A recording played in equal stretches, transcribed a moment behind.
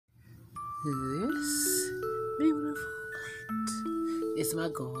This beautiful plant is my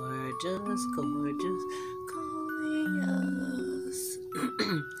gorgeous, gorgeous Coleous.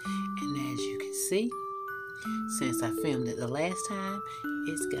 And as you can see, since I filmed it the last time,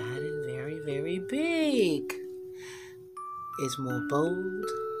 it's gotten very, very big. It's more bold,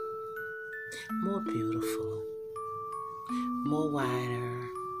 more beautiful, more wider,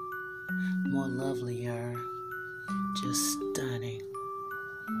 more lovelier, just stunning.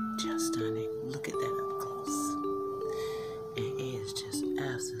 Just stunning. Look at that up close. It is just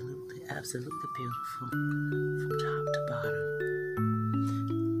absolutely, absolutely beautiful from top to bottom.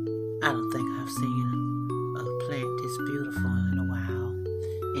 I don't think I've seen a plant this beautiful in a while.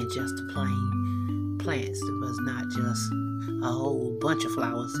 And just a plain plants. It was not just a whole bunch of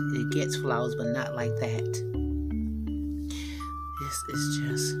flowers. It gets flowers, but not like that. This is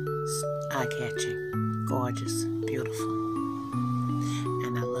just eye-catching, gorgeous, beautiful.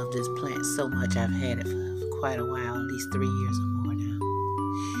 And I love this plant so much. I've had it for quite a while, at least 3 years or more now.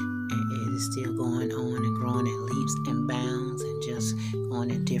 And it is still going on and growing in leaps and bounds and just going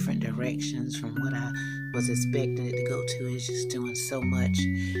in different directions from what I was expecting it to go to. It's just doing so much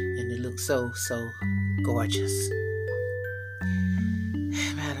and it looks so, so gorgeous.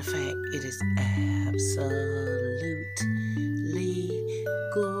 Matter of fact, it is absolutely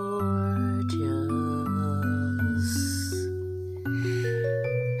gorgeous.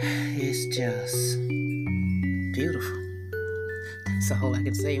 It's just beautiful. That's all I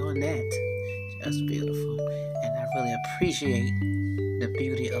can say on that. Just beautiful. And I really appreciate the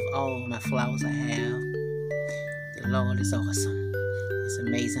beauty of all my flowers I have. The Lord is awesome. It's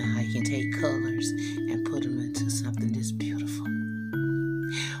amazing how He can take colors and put them into something this beautiful.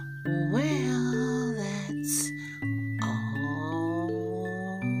 Well, that's all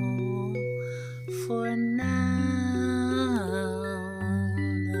for now.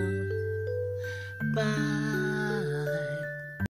 Bye.